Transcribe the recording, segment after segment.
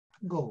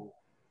go.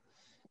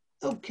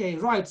 Okay,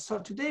 right. So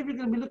today we're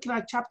going to be looking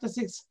at chapter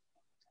 6,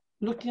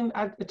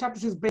 chapter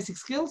 6 basic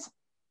skills,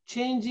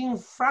 changing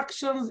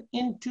fractions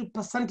into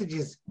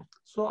percentages.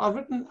 So I've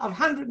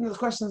handwritten the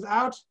questions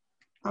out,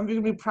 and we're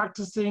going to be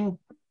practicing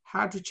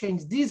how to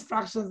change these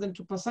fractions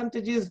into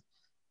percentages.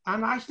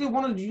 And I actually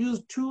wanted to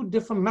use two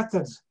different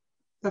methods.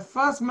 The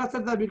first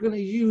method that we're going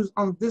to use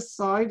on this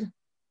side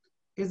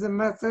is a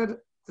method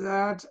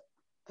that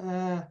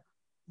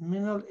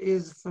Minal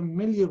is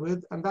familiar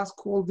with, and that's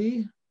called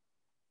the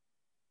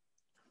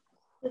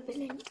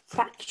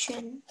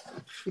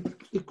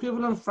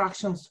equivalent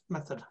fractions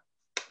method.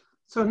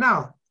 So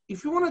now,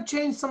 if you want to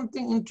change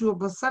something into a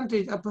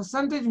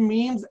percentage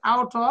means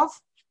out of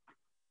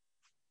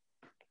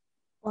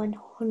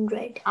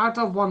 100. Out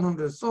of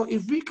 100. So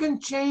if we can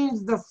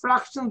change the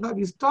fraction that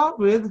we start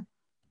with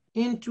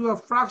into a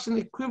fraction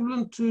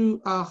equivalent to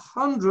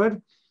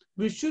 100,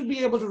 we should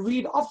be able to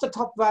read off the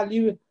top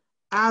value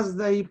as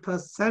the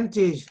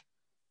percentage.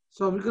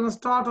 So we're going to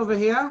start over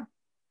here.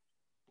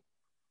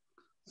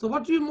 So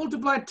what do you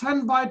multiply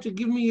 10 by to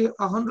give me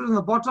 100 in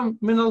the bottom,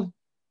 Minal?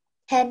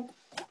 10.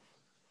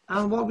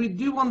 And what we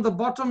do on the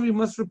bottom, we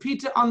must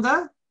repeat it on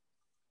the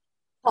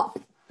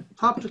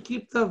top to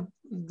keep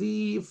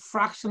the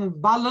fraction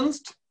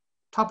balanced,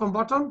 top and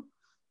bottom.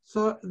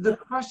 So the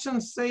question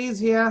says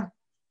here,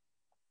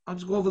 I'll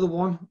just go over the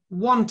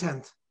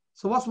 1/10.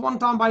 So what's 1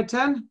 times by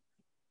 10?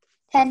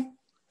 10.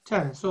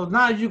 10. So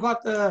now you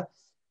got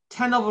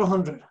 10 over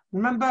 100.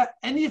 Remember,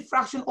 any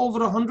fraction over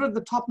 100,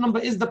 the top number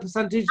is the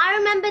percentage. I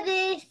remember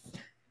this.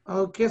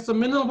 Okay, so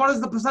Minal, what is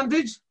the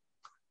percentage?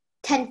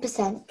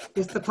 10%.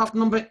 It's the top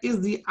number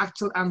is the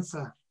actual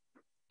answer.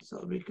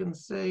 So we can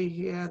say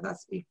here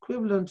that's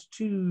equivalent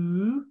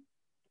to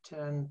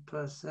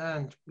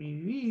 10%.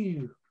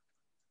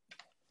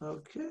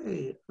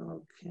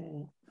 Okay.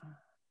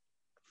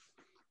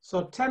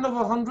 So 10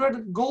 over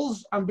 100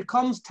 goes and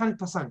becomes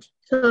 10%.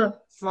 Sure.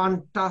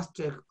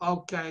 Fantastic.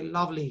 Okay,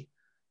 lovely.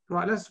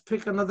 Right, let's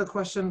pick another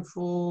question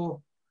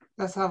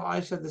let's have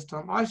Aisha this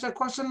time. Aisha,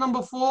 question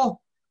number 4.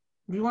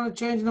 Do you want to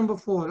change number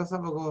 4? Let's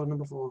have a go at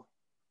number 4.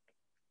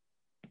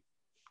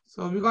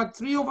 So we got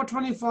 3 over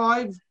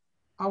 25.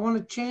 I want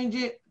to change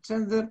it,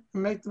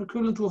 make them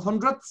equivalent to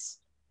hundredths.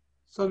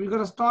 So we got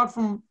to start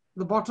from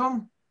the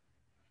bottom.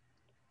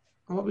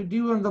 And what we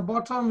do on the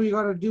bottom, we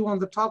got to do on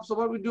the top. So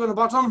what we do on the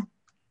bottom?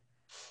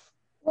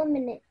 1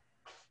 minute.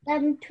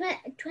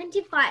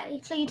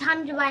 25. So you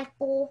times it by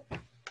 4.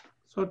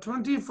 So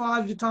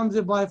 25, you times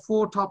it by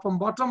 4, top and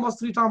bottom. What's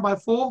 3 times by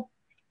 4?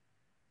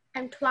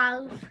 And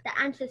 12. The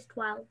answer is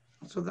 12.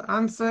 So the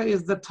answer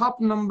is the top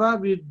number.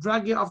 We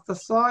drag it off the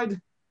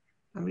side,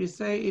 and we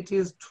say it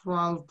is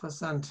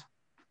 12%.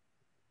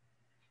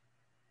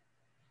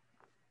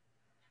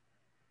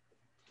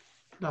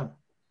 Done.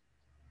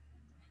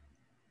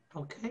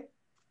 Okay.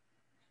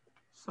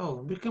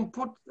 So we can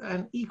put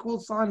an equal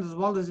sign as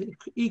well as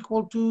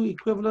equal to,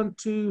 equivalent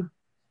to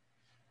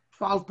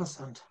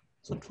 12%.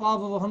 So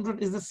 12 over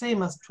 100 is the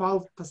same as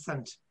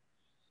 12%.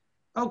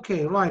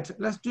 Okay, right.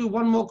 Let's do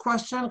one more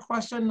question.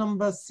 Question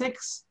number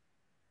 6.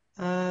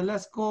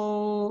 Let's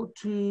go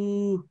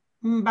to,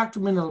 back to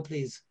Minal,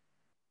 please.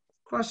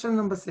 Question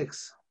number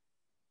 6.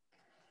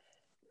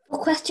 For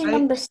question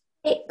number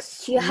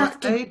 6, you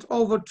have to... 8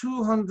 over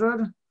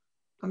 200,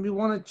 and we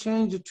want to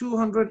change the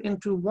 200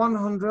 into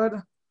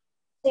 100.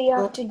 So you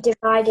have to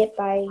divide it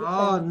by...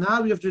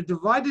 now we have to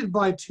divide it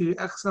by 2.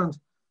 Excellent.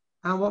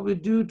 And what we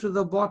do to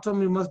the bottom,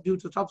 we must do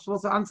to the top. So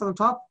what's the answer on the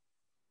top?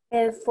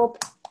 4.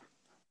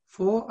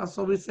 4.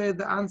 So we say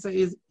the answer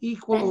is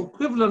equal or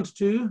equivalent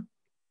to?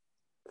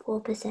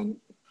 4%.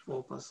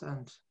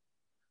 4%.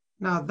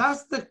 Now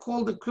that's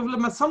called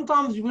equivalent. But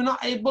sometimes we're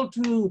not able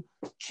to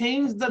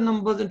change the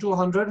numbers into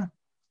 100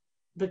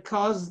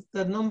 because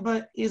the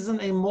number isn't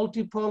a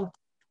multiple,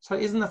 so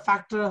it isn't a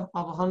factor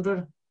of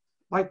 100.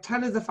 Like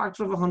 10 is a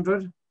factor of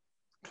 100,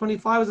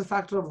 25 is a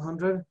factor of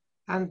 100,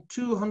 and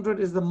 200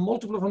 is the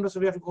multiple of 100,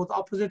 so we have to go the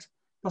opposite.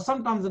 But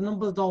sometimes the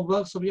numbers don't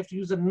work, so we have to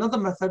use another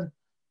method.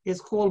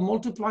 It's called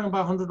multiplying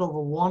by 100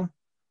 over 1.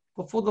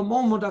 But for the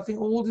moment, I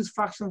think all these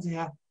fractions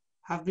here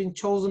have been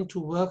chosen to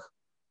work.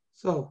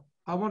 So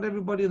I want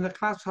everybody in the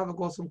class to have a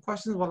go at some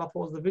questions while I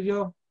pause the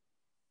video.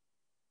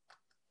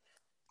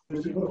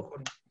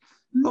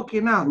 Okay,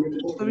 now,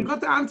 so we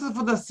got the answers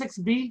for the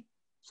 6B.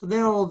 So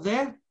they're all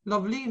there.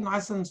 Lovely,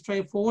 nice and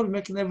straightforward,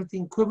 making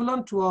everything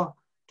equivalent to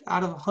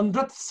out of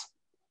hundredths.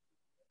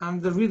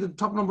 And read the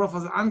top number of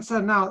as an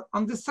answer. Now,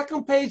 on the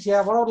second page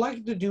here, what I would like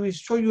you to do is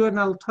show you an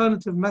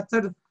alternative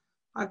method.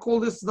 I call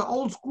this the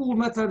old school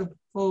method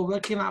for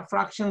working out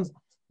fractions,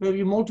 where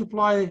we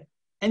multiply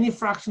any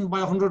fraction by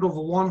 100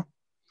 over 1.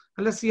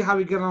 And let's see how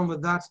we get on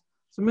with that.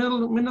 So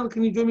Minal,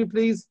 can you join me,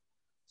 please?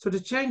 So to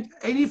change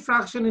any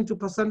fraction into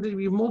percentage,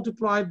 we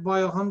multiply it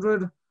by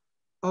 100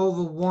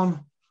 over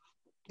 1.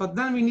 But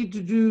then we need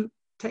to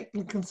take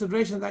in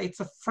consideration that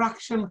it's a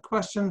fraction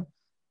question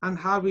and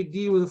how we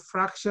deal with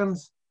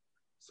fractions.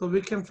 So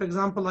we can, for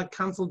example, like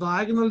cancel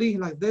diagonally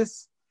like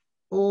this,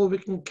 or we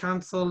can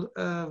cancel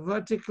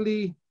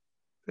vertically,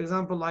 for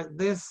example, like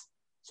this.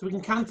 So we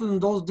can cancel in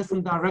those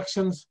different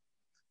directions.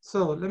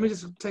 So let me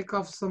just take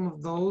off some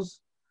of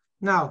those.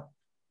 Now,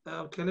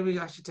 okay, let me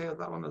actually take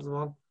that one as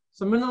well.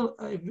 So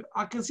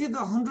I can see the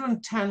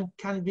 110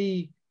 can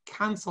be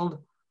cancelled.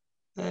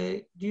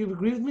 Do you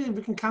agree with me?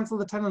 We can cancel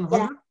the 10 and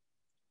 100? Yeah.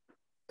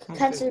 Okay.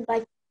 Cancel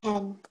by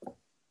 10.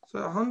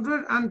 So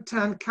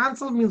 110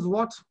 cancel means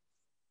what?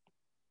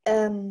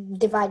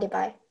 Divided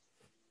by.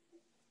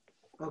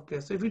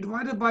 Okay, so if we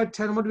divide it by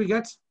 10, what do we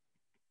get?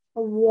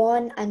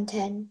 1 and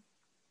 10.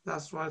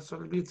 That's right. So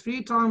it'll be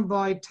 3 times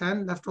by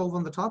 10 left over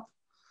on the top.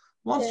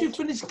 Once you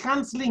finish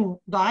cancelling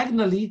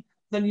diagonally,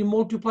 then you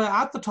multiply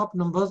out the top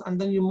numbers and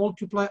then you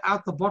multiply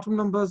out the bottom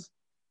numbers.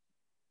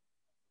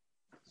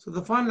 So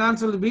the final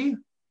answer will be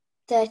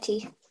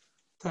 30%.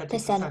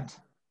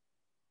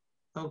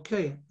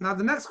 Okay, now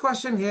the next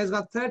question here has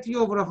got 30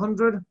 over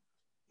 100.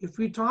 If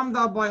we times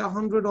that by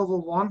 100 over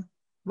 1,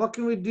 what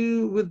can we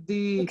do with the...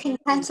 You can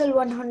cancel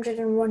 100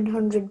 and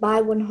 100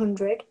 by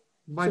 100.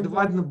 By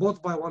dividing them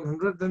both by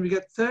 100, then we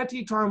get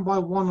 30 times by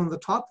 1 on the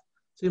top.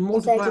 So you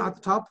multiply at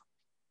the top,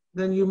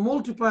 then you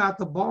multiply at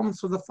the bottom.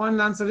 So the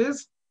final answer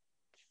is?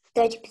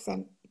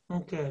 30%.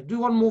 Okay, do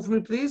one more for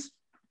me, please.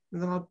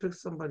 And then I'll pick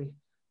somebody.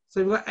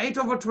 So we've got 8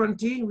 over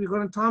 20. We're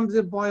going to times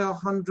it by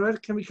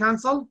 100. Can we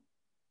cancel?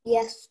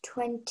 Yes,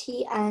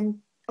 20 and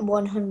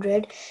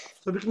 100.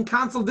 So we can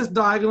cancel this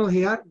diagonal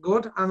here.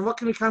 Good. And what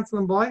can we cancel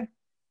them by?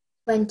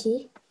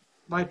 20.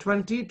 By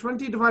 20.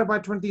 20 divided by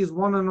 20 is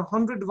 1, and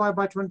 100 divided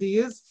by 20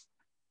 is?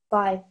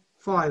 5.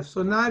 5.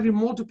 So now we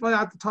multiply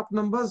at the top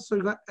numbers. So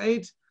we've got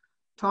 8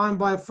 times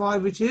by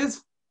 5, which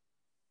is?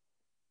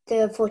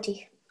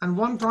 40. And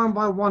 1 times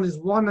by 1 is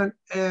 1,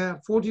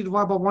 and 40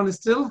 divided by 1 is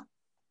still?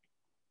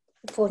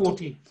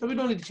 40. So we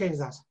don't need to change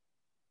that.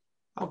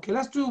 Okay,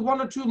 let's do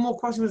 1 or 2 more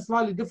questions with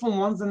slightly different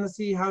ones, and let's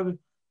see how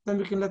then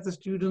we can let the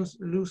students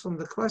loose on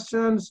the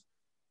questions.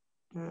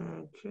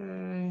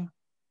 Okay.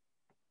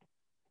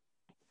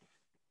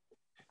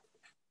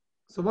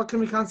 So what can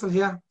we cancel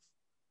here?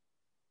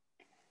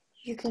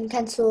 You can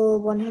cancel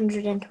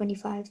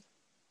 125.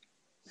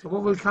 So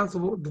what will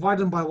cancel? Divide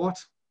them by what?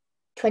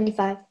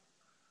 25.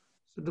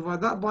 So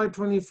divide that by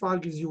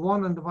 25 gives you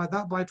 1, and divide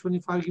that by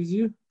 25 gives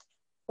you?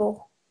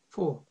 4.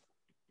 4.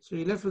 So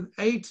you're left with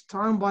 8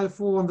 times by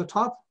 4 on the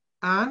top,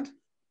 and?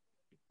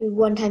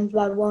 1 times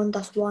by 1,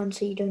 that's 1,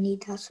 so you don't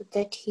need that. So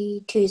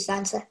 32 is the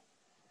answer.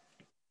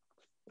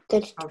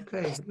 32%.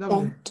 Okay,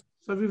 lovely.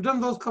 So we've done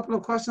those couple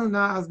of questions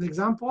now as an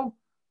example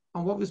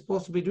on what we're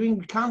supposed to be doing.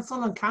 We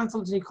cancel and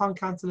cancel until you can't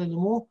cancel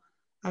anymore.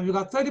 And we've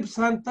got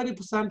 30%,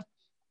 30%,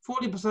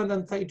 40%,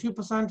 and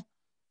 32%.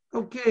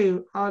 Okay,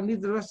 I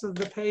need the rest of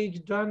the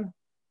page done.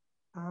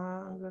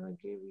 I'm gonna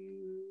give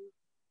you,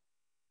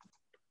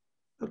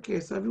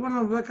 okay, so if you want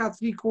to work out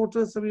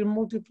 3/4, so we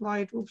multiply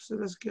it. Oops, so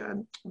let's get,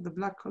 the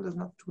black color is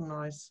not too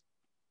nice.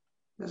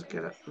 Let's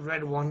get a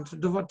red one. So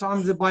divide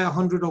times it by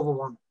 100 over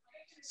 1.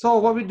 So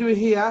what we do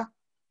here,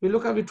 we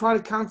try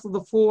to cancel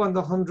the 4 and the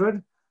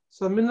 100.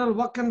 So Minal,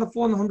 what can the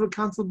 4 and the 100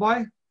 cancel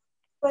by?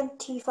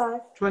 25.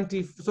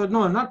 20. So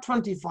no, not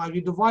 25.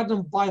 You divide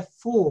them by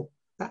 4.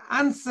 The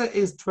answer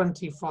is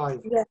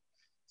 25. Yeah.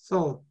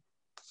 So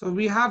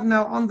we have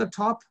now on the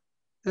top,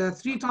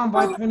 3 times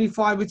by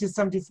 25, which is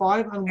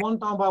 75, and 1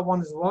 times by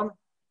 1 is 1.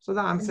 So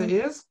the answer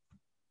is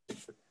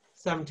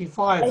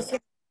 75.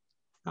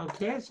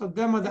 Okay, so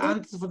them are the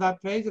answers for that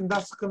page, and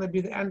that's going to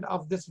be the end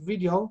of this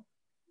video,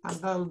 and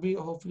that will be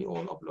hopefully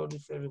all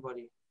uploaded for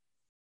everybody.